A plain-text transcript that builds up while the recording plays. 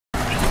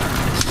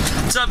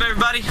What's up,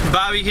 everybody?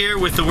 Bobby here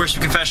with the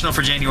Worship Confessional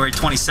for January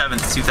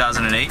 27th,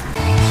 2008.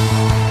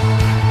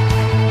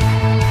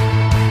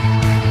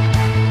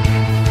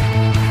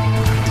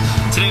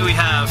 Today we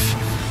have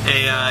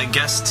a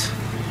guest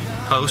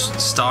host,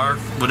 star,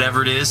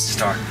 whatever it is.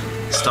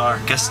 Guest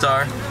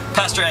star.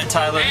 Pastor Ed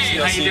Tyler. Hey,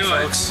 how you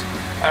doing? Folks.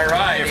 All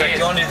right. In fact,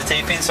 you want to do the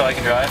taping so I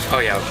can drive? Oh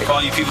yeah, okay. For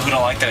all you people who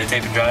don't like that I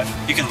tape and drive,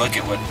 you can look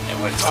at what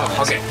it's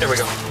Oh, okay, there we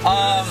go.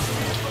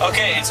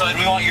 Okay, and so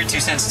we want your 2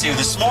 cents too.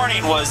 This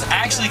morning was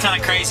actually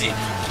kind of crazy.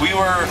 We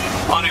were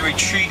on a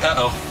retreat.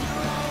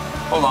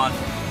 Hold on,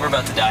 we're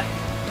about to die.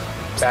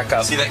 Back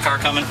up. See that car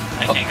coming?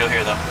 I can't go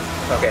here though.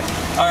 Okay.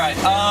 All right.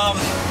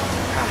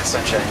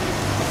 Sunshine.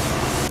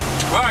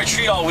 We're on a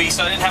retreat all week,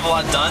 so I didn't have a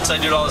lot done, so I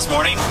did it all this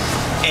morning,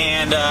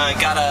 and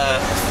got a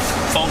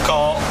phone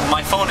call.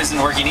 My phone isn't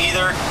working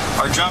either.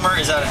 Our drummer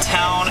is out of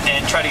town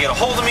and tried to get a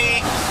hold of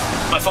me.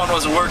 My phone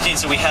wasn't working,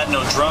 so we had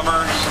no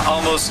drummer.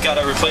 Almost got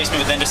a replacement,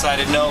 but then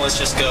decided, no, let's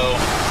just go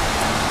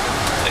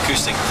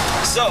acoustic.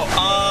 So,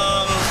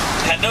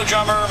 had no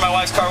drummer. My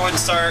wife's car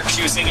wouldn't start.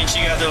 She was singing. She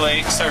got there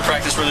late. Started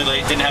practice really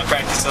late. Didn't have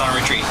practice on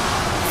retreat.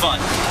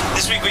 Fun.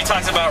 This week we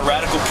talked about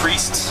radical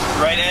priests,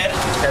 right, Ed?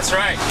 That's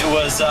right. It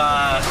was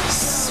 1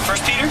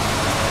 Peter?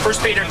 1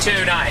 Peter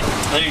 2:9.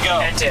 There you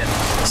go. And 10.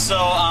 So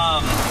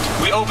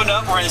we opened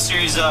up. We're in the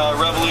series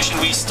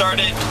Revolution. We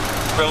started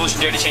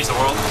Revolution Dare to Change the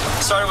World.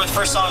 Started with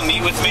first song,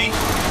 Meet With Me.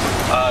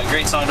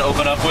 Great song to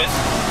open up with.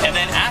 And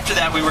then after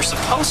that, we were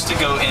supposed to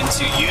go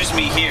into Use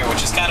Me Here,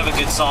 which is kind of a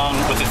good song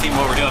with the theme of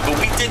what we're doing, but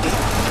we didn't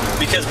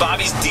because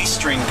Bobby's D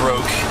string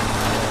broke.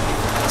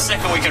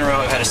 Second week in a row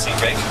I've had a string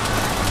break.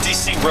 D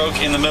string broke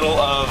in the middle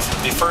of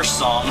the first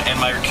song, and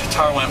my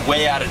guitar went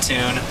way out of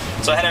tune.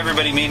 So I had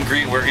everybody meet and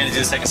greet. We were going to do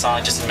the second song.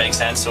 It just didn't make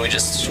sense, so we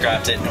just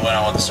scrapped it and went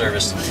on with the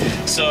service.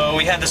 So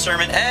we had the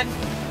sermon. Ed,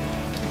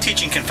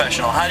 teaching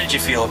confessional. How did you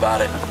feel about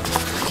it?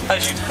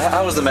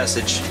 How was the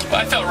message? Well,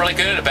 I felt really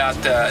good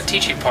about the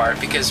teaching part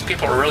because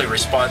people were really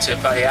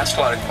responsive. I asked a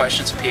lot of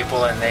questions of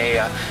people, and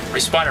they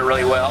responded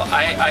really well.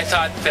 I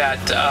thought that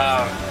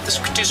the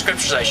 2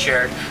 scriptures I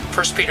shared,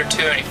 1 Peter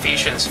 2 and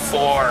Ephesians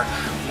 4,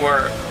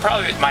 were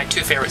probably my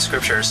 2 favorite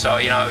scriptures. So,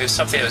 you know, it was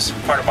something that was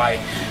part of my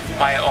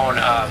own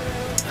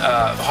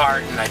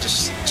heart, and I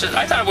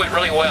thought it went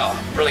really well,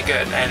 really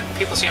good, and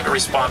people seemed to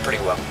respond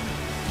pretty well.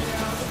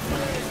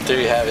 There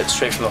you have it,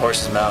 straight from the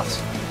horse's mouth,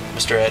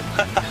 Mr. Ed.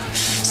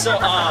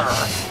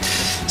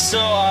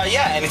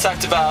 Yeah, and he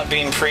talked about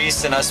being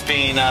priests and us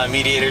being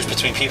mediators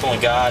between people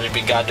and God, and be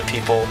God to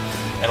people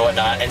and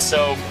whatnot. And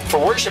so for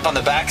worship on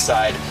the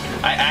backside,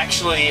 I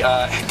actually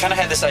kind of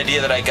had this idea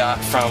that I got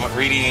from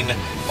reading an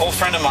old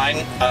friend of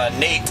mine.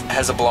 Nate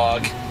has a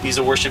blog. He's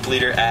a worship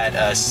leader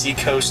at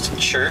Seacoast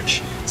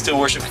Church. Still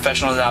worship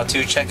professional now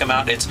too. Check him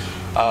out. It's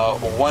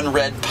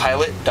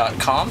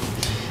oneredpilot.com.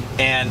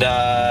 And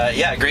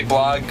yeah, great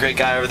blog, great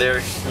guy over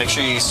there. Make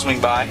sure you swing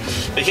by.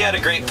 But he had a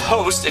great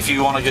post, if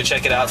you want to go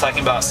check it out,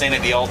 talking about staying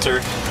at the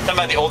altar, talking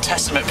about the Old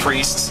Testament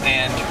priests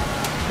and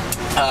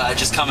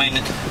just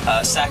coming,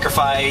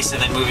 sacrifice,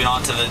 and then moving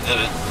on to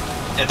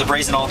at the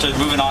brazen altar,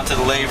 moving on to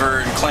the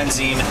laver and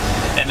cleansing,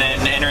 and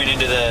then entering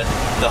into the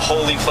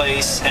holy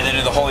place, and then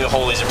into the Holy of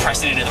Holies and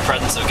pressing into the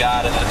presence of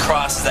God. And the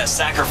cross is that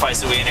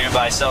sacrifice that we enter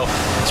by. So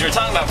as we were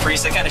talking about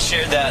priests, I kind of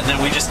shared that, and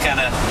then we just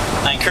I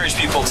encouraged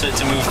people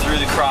to move through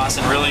the cross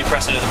and really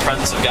press into the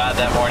presence of God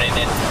that morning.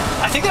 And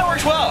I think that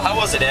worked well. How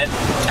was it, Ed?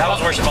 How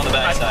was worship on the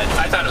backside?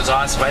 I thought it was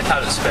awesome. I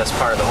thought it was the best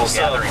part of the whole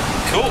gathering.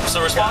 Cool.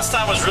 So response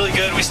time was really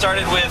good. We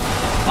started with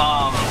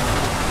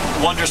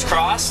Wondrous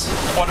Cross,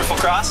 Wonderful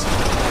Cross.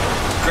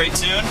 Great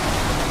tune.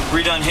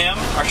 Redone hymn.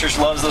 Our church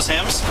loves those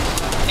hymns.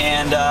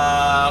 And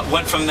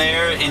went from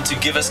there into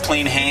Give Us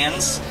Clean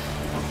Hands.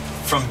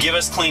 From Give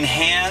Us Clean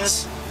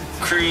Hands,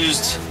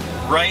 cruised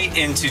right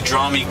into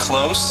Draw Me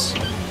Close.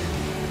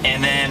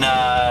 And then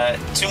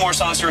 2 more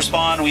songs to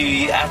respond.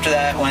 We, after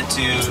that, went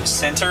to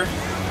Center.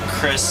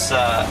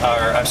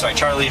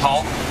 Charlie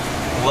Hall.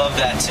 Love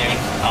that tune.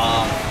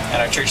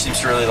 And our church seems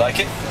to really like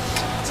it.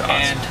 That's awesome.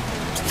 And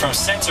from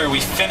Center, we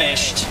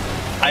finished.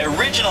 I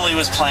originally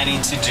was planning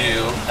to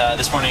do,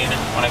 this morning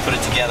when I put it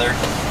together,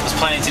 was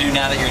planning to do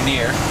Now That You're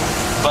Near.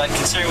 But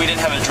considering we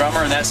didn't have a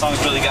drummer and that song's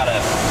really got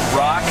a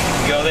rock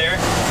go there,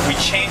 we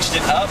changed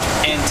it up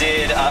and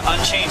did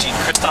Unchanging,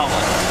 Chris Tomlin.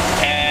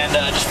 And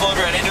just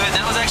flowed right into it.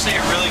 That was actually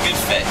a really good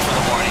fit for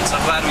the morning, so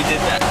I'm glad we did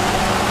that.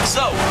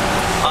 So,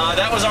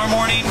 that was our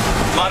morning.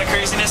 A lot of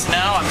craziness.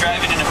 Now I'm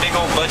driving in a big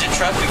old budget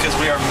truck because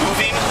we are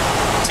moving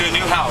to a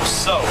new house.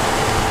 So,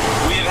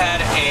 we have had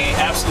an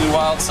absolutely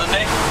wild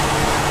Sunday.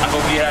 I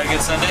hope you had a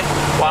good Sunday.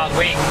 Wild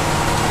week.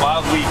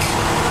 Wild week.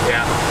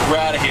 Yeah. We're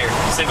out of here.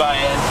 Say bye,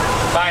 Ed.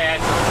 Bye, Ed.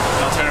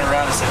 Don't turn it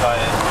around and say bye,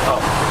 Ed. Oh.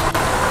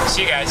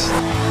 See you guys.